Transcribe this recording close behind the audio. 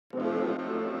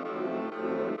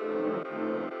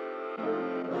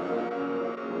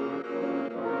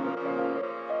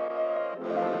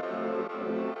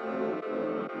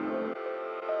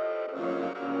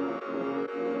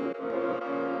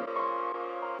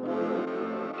My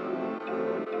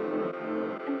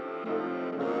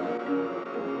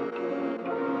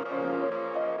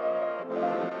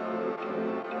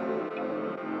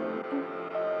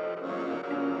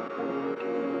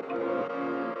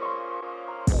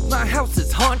house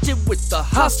is haunted with the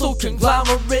hostile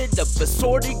conglomerate of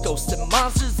assorted ghosts and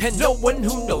monsters, and no one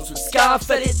who knows would scoff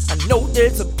at it. I know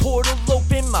there's a portal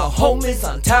open, my home is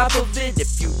on top of it.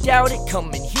 If you doubt it,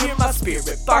 come and hear my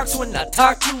spirit box when I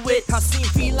talk to it. I've seen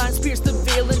felines pierce the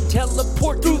veil and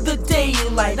teleport through the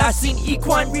daylight. I've seen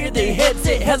equine rear their heads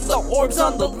at hella orbs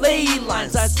on the ley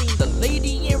lines. I've seen the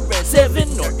lady in red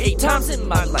 7 or 8 times in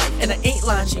my life, and I ain't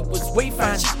lying, she was way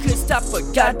fine. She could stop a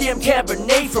goddamn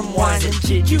cabarnet from whining.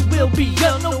 You will be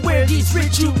unaware these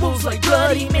rituals like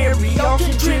Bloody Mary all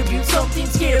contribute something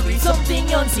scary,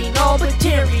 something unseen, all but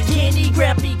tearing. Candy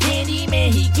grab me,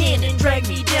 Candyman, he can and drag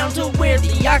me down to where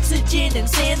the oxygen and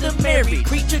sand of Mary.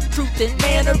 Creature, truth, and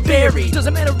man are buried.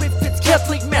 Doesn't matter if it's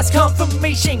Catholic mass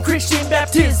confirmation, Christian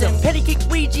baptism, paddy-cake,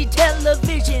 Ouija,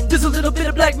 television. There's a little bit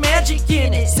of black magic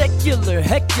in it. Secular,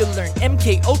 hecular, and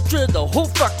MK Ultra, the whole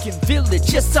fucking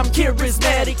village. Yes, I'm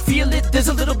charismatic, feel it. There's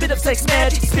a little bit of sex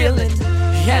magic spillin.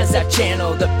 As I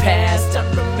channel the past, I'm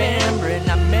remembering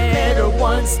I met her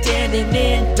once standing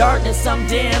in darkness. I'm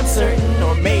damn certain,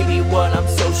 or maybe what I'm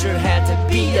so sure had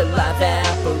to be a live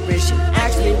apparition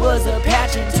actually was a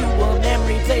patch into a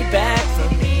memory played back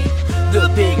for me.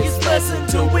 The biggest lesson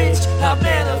to which I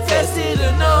manifested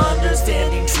an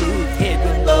understanding truth hid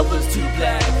when love was too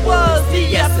black was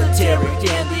the esoteric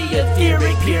and the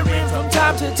etheric peering from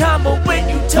time to time. But when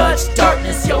you touch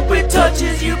darkness, yo, it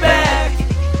touches you back.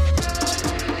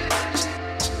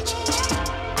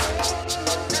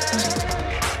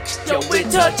 Yo,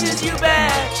 it touches you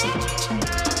back.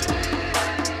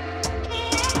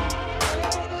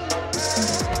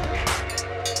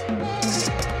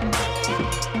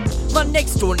 My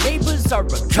next door neighbors are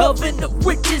a coven of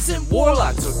witches and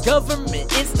warlocks, or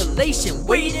government installation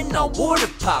waiting on war to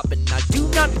pop. And I do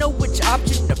not know which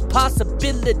option or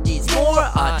possibilities more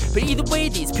odd, but either way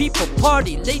these people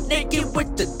party late naked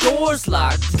with the doors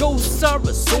locked. Ghosts are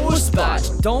a sore spot.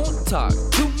 Don't talk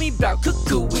to me about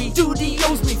CuCuy. Dude, he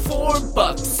owes me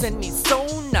 $4 and he's so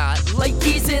not like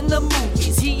he's in the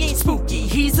movies. He ain't spooky,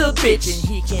 he's a bitch, and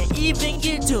he can't even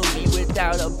get to me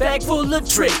without a bag full of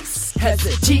tricks. As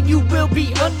a teen, you will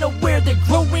be unaware the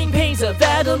growing pains of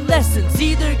adolescence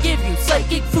either give you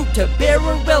psychic fruit to bear,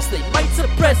 or else they might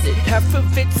suppress it. Half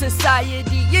of it's society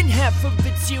and half of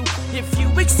it's you. If you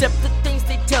accept the things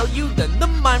they tell you, then the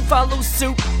mind follows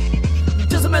suit.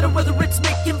 Doesn't matter whether it's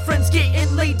making friends,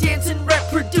 getting laid, dancing, rap,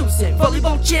 producing,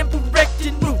 volleyball champ, erect,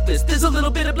 and ruthless. There's a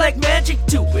little bit of black magic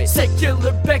to it.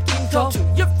 Secular becking call to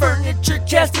your furniture,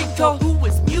 casting call. Who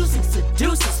is music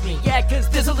seduces me? Yeah, cause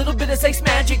there's a little bit of sex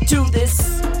magic to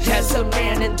this. As a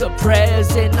man in the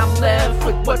present, I'm left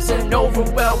with what's an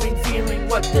overwhelming feeling.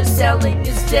 What they're selling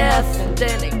is death. And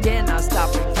then again, I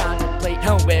stop and contemplate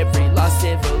how every lost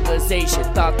civilization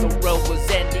thought the world was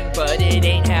ending, but it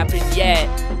ain't happened yet.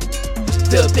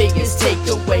 The biggest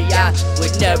takeaway, I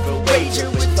would never wager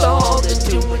with all the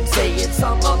do and say it's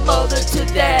on my mother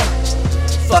to that.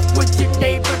 Fuck with your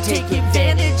neighbor, take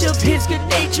advantage of his good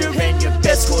nature, and your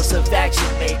best course of action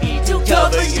may be to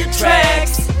cover your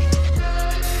tracks.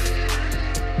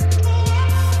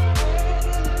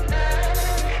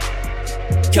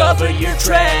 Cover your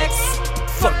tracks.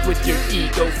 Fuck with your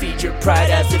ego, feed your pride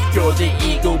as if you're the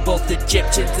ego. Both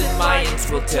Egyptians and Mayans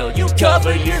will tell you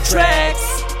cover your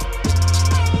tracks.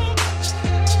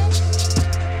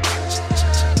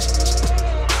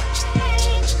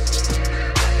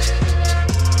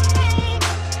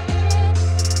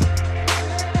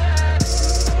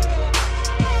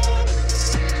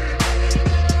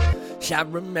 I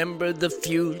remember the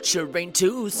future ain't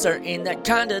too certain. That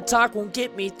kind of talk won't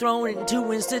get me thrown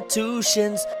into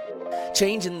institutions.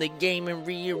 Changing the game and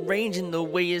rearranging the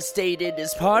way it's stated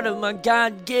is part of my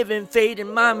God-given fate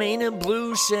and my main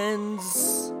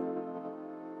ablutions.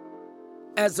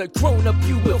 As a grown-up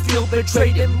you will feel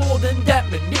betrayed, and more than that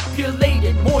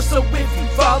manipulated. More so if you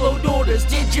followed orders,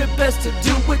 did your best to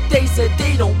do what they said.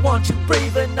 They don't want you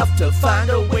brave enough to find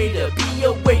a way to be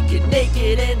awake and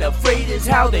naked and afraid is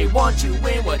how they want you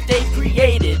in what they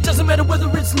created. Doesn't matter whether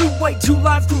it's Lou White, 2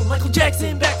 Live Crew, Michael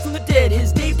Jackson back from the dead,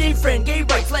 his Dave friend, gay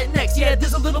rights, Latinx. Yeah,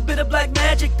 there's a little bit of black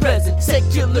magic present.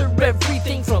 Secular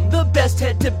everything from the best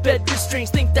head to bed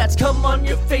restraints. Think that's come on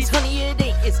your face, honey, it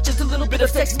ain't. It's just a little bit of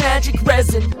sex magic resin.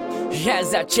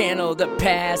 As I channel the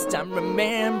past, I'm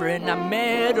remembering I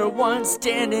met her once,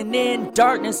 standing in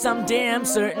darkness. I'm damn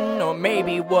certain, or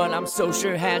maybe what I'm so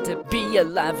sure had to be a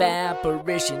live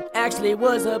apparition actually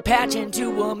was a patch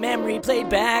into a memory played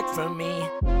back from me.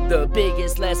 The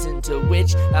biggest lesson to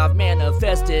which I've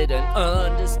manifested an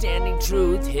understanding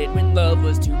truth hit when love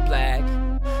was too black.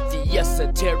 The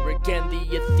esoteric and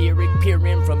the etheric peer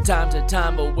in from time to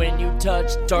time, but when you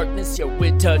touch darkness, yo,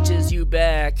 it touches you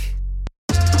back.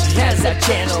 As I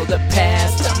channel the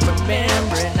past, I'm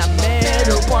remembering I met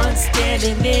her once,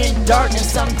 standing in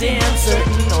darkness. I'm damn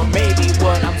certain, or maybe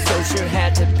what I'm so sure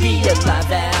had to be a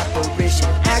live apparition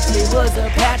actually was a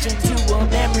patch into a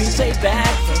memory played back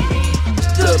from me.